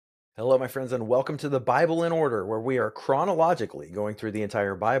Hello, my friends, and welcome to the Bible in Order, where we are chronologically going through the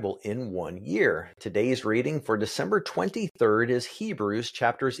entire Bible in 1 year. Today's reading for December 23rd is Hebrews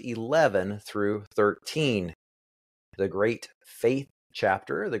chapters 11 through 13. The great faith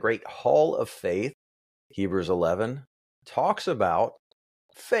chapter, the great hall of faith, Hebrews 11, talks about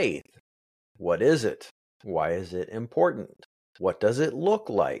faith. What is it? Why is it important? What does it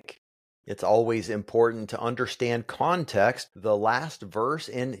look like? It's always important to understand context. The last verse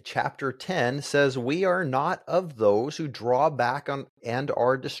in chapter 10 says, "We are not of those who draw back and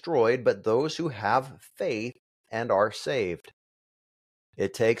are destroyed, but those who have faith and are saved."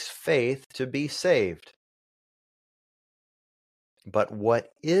 It takes faith to be saved. But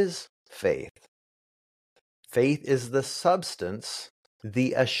what is faith? Faith is the substance,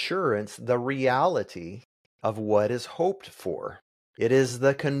 the assurance, the reality of what is hoped for. It is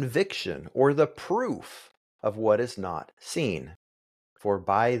the conviction or the proof of what is not seen. For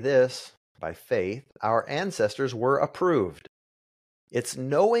by this, by faith, our ancestors were approved. It's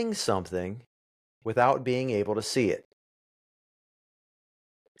knowing something without being able to see it.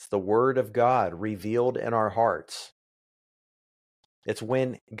 It's the Word of God revealed in our hearts. It's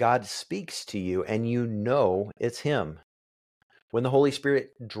when God speaks to you and you know it's Him. When the Holy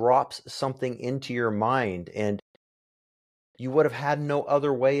Spirit drops something into your mind and you would have had no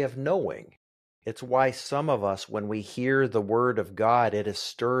other way of knowing. It's why some of us, when we hear the Word of God, it is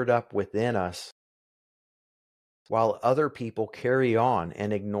stirred up within us, while other people carry on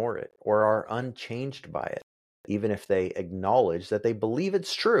and ignore it or are unchanged by it, even if they acknowledge that they believe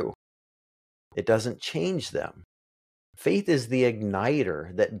it's true. It doesn't change them. Faith is the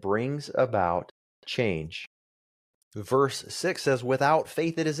igniter that brings about change. Verse 6 says, "Without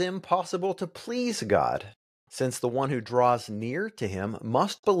faith it is impossible to please God, since the one who draws near to Him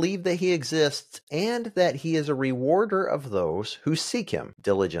must believe that He exists and that He is a rewarder of those who seek Him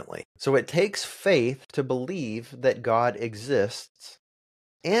diligently." So it takes faith to believe that God exists,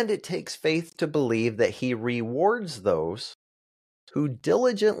 and it takes faith to believe that He rewards those who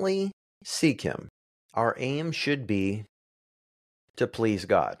diligently seek Him. Our aim should be to please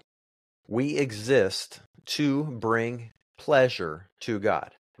God. We exist to bring pleasure to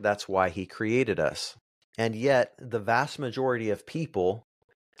God. That's why He created us. And yet, the vast majority of people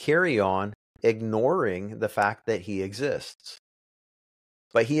carry on ignoring the fact that He exists.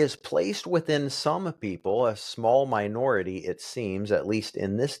 But He has placed within some people, a small minority it seems, at least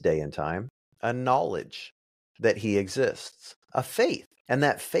in this day and time, a knowledge that He exists, a faith. And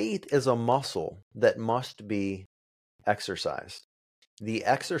that faith is a muscle that must be exercised. The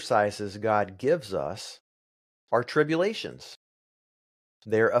exercises God gives us are tribulations,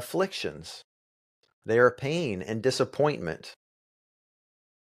 they're afflictions, they are pain and disappointment.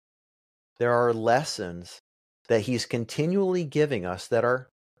 There are lessons that He's continually giving us that are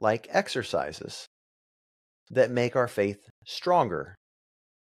like exercises that make our faith stronger.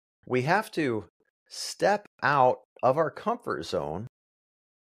 We have to step out of our comfort zone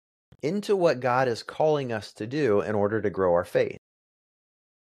into what God is calling us to do in order to grow our faith.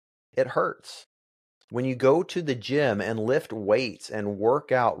 It hurts. When you go to the gym and lift weights and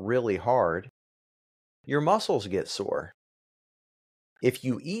work out really hard, your muscles get sore. If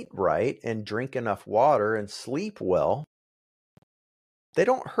you eat right and drink enough water and sleep well, they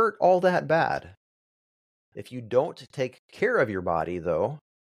don't hurt all that bad. If you don't take care of your body, though,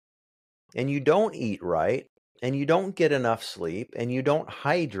 and you don't eat right, and you don't get enough sleep, and you don't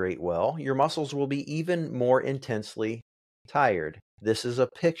hydrate well, your muscles will be even more intensely tired. This is a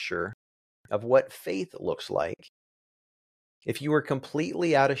picture of what faith looks like. If you are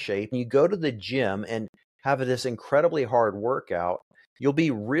completely out of shape and you go to the gym and have this incredibly hard workout, you'll be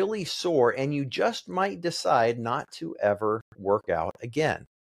really sore and you just might decide not to ever work out again.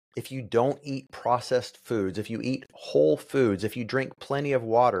 If you don't eat processed foods, if you eat whole foods, if you drink plenty of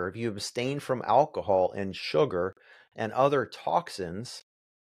water, if you abstain from alcohol and sugar and other toxins,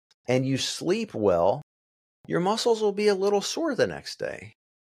 and you sleep well, your muscles will be a little sore the next day.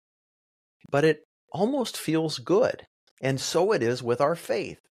 But it almost feels good. And so it is with our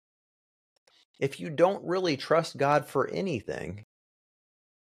faith. If you don't really trust God for anything,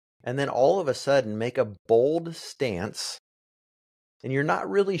 and then all of a sudden make a bold stance, and you're not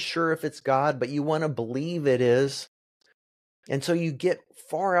really sure if it's God, but you want to believe it is, and so you get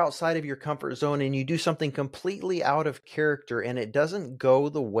far outside of your comfort zone and you do something completely out of character and it doesn't go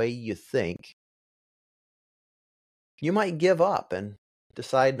the way you think, you might give up and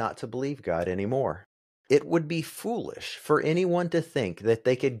decide not to believe God anymore. It would be foolish for anyone to think that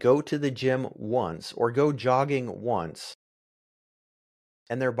they could go to the gym once or go jogging once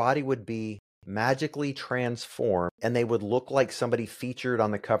and their body would be magically transform and they would look like somebody featured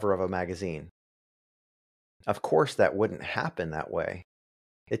on the cover of a magazine. Of course, that wouldn't happen that way.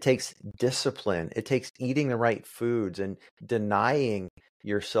 It takes discipline. It takes eating the right foods and denying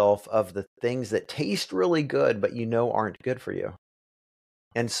yourself of the things that taste really good, but you know aren't good for you.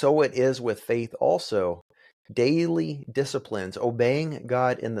 And so it is with faith also. Daily disciplines, obeying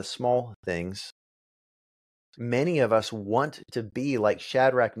God in the small things. Many of us want to be like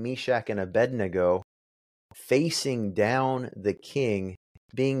Shadrach, Meshach, and Abednego, facing down the king,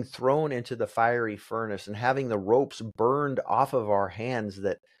 being thrown into the fiery furnace and having the ropes burned off of our hands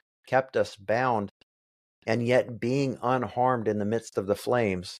that kept us bound, and yet being unharmed in the midst of the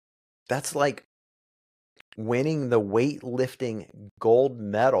flames. That's like winning the weightlifting gold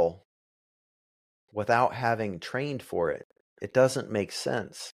medal without having trained for it. It doesn't make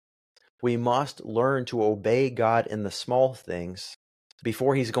sense. We must learn to obey God in the small things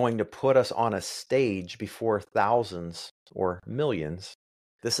before He's going to put us on a stage before thousands or millions.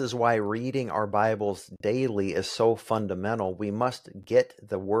 This is why reading our Bibles daily is so fundamental. We must get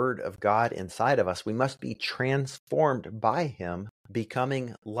the Word of God inside of us. We must be transformed by Him,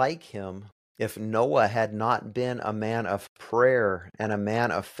 becoming like Him. If Noah had not been a man of prayer and a man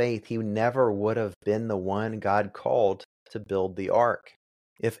of faith, he never would have been the one God called to build the ark.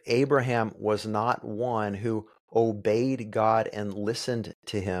 If Abraham was not one who obeyed God and listened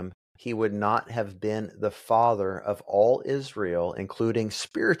to Him, he would not have been the father of all Israel, including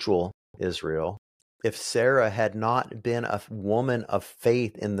spiritual Israel. If Sarah had not been a woman of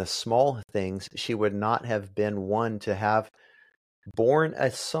faith in the small things, she would not have been one to have born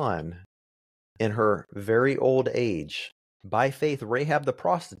a son in her very old age. By faith, Rahab the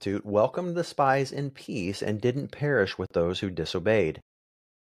prostitute welcomed the spies in peace and didn't perish with those who disobeyed.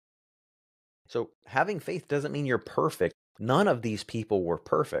 So having faith doesn't mean you're perfect. None of these people were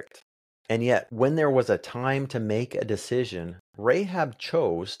perfect. And yet, when there was a time to make a decision, Rahab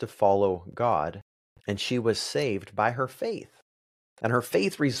chose to follow God, and she was saved by her faith. And her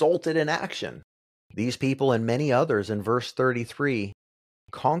faith resulted in action. These people and many others in verse 33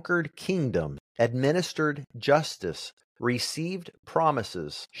 conquered kingdoms, administered justice, received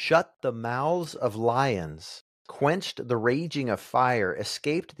promises, shut the mouths of lions, quenched the raging of fire,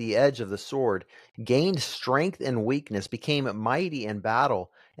 escaped the edge of the sword, gained strength in weakness, became mighty in battle,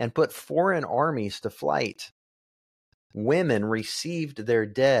 and put foreign armies to flight. Women received their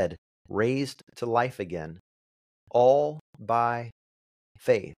dead, raised to life again, all by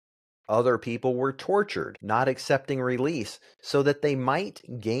faith. Other people were tortured, not accepting release, so that they might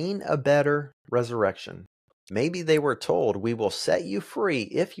gain a better resurrection. Maybe they were told, "We will set you free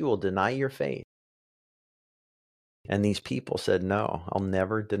if you will deny your faith." And these people said, "No, I'll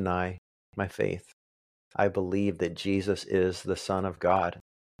never deny my faith. I believe that Jesus is the Son of God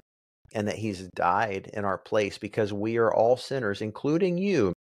and that He's died in our place because we are all sinners, including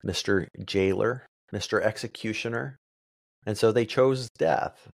you, Mr. Jailer, Mr. Executioner." And so they chose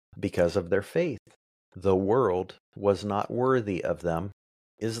death because of their faith. The world was not worthy of them.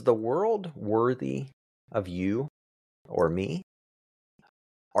 Is the world worthy of you or me?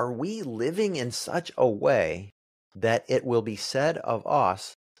 Are we living in such a way that it will be said of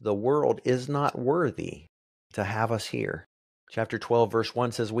us, the world is not worthy to have us here? Chapter 12, verse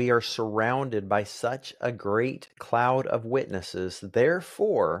 1 says, "We are surrounded by such a great cloud of witnesses.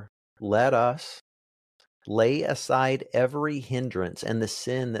 Therefore, let us lay aside every hindrance and the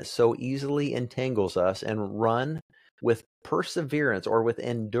sin that so easily entangles us, and run with perseverance or with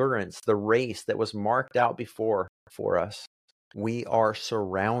endurance the race that was marked out before for us." We are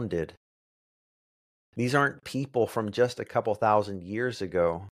surrounded. These aren't people from just a couple thousand years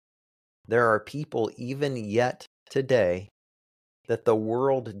ago. There are people even yet today that the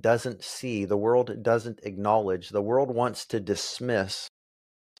world doesn't see, the world doesn't acknowledge, the world wants to dismiss.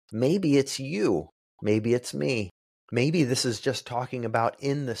 Maybe it's you, maybe it's me. Maybe this is just talking about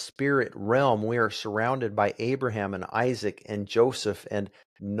in the spirit realm. We are surrounded by Abraham and Isaac and Joseph and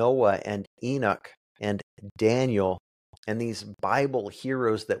Noah and Enoch and Daniel and these Bible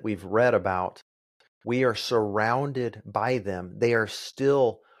heroes that we've read about. We are surrounded by them. They are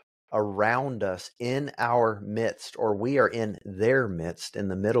still around us in our midst, or we are in their midst, in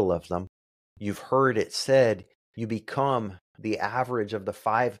the middle of them. You've heard it said, you become the average of the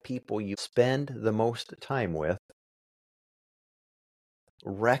 5 people you spend the most time with.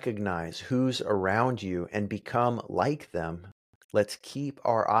 Recognize who's around you and become like them. Let's keep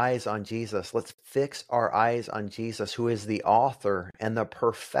our eyes on Jesus. Let's fix our eyes on Jesus, who is the author and the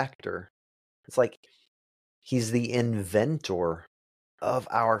perfecter. It's like He's the inventor of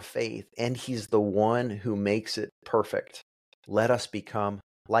our faith, and He's the one who makes it perfect. Let us become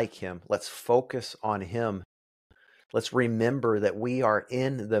like him. Let's focus on him. Let's remember that we are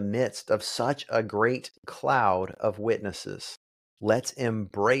in the midst of such a great cloud of witnesses. Let's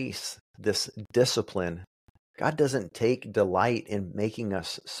embrace this discipline. God doesn't take delight in making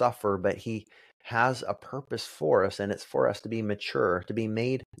us suffer, but he has a purpose for us, and it's for us to be mature, to be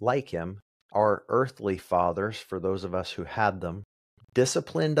made like him. Our earthly fathers, for those of us who had them,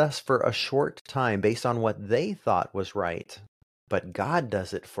 disciplined us for a short time based on what they thought was right. But God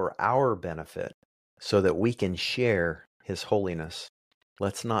does it for our benefit so that we can share his holiness.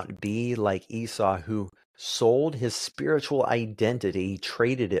 Let's not be like Esau, who sold his spiritual identity, he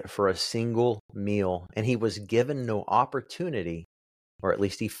traded it for a single meal, and he was given no opportunity, or at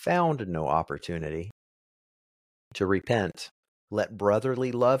least he found no opportunity, to repent. Let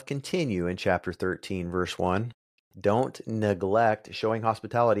brotherly love continue in chapter 13, verse 1. Don't neglect showing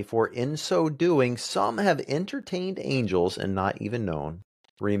hospitality, for in so doing, some have entertained angels and not even known.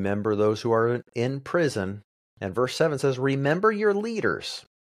 Remember those who are in prison. And verse 7 says, remember your leaders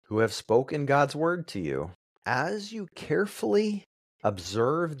who have spoken God's word to you. As you carefully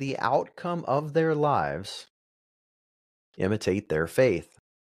observe the outcome of their lives, imitate their faith.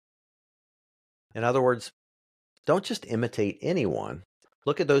 In other words, don't just imitate anyone.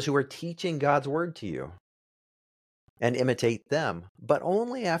 Look at those who are teaching God's word to you and imitate them, but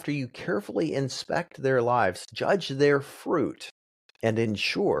only after you carefully inspect their lives, judge their fruit, and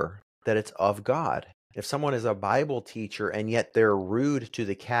ensure that it's of God. If someone is a Bible teacher and yet they're rude to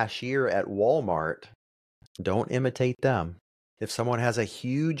the cashier at Walmart, don't imitate them. If someone has a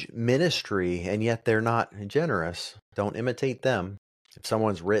huge ministry and yet they're not generous, don't imitate them. If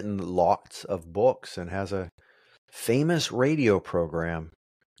someone's written lots of books and has a famous radio program,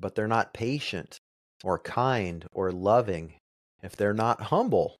 but they're not patient or kind or loving, if they're not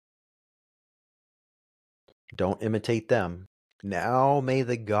humble, don't imitate them. Now may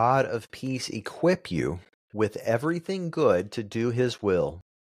the God of peace equip you with everything good to do his will,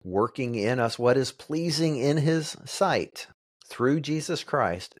 working in us what is pleasing in his sight, through Jesus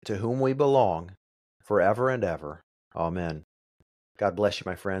Christ, to whom we belong, forever and ever. Amen. God bless you,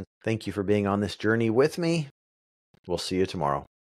 my friend. Thank you for being on this journey with me. We'll see you tomorrow.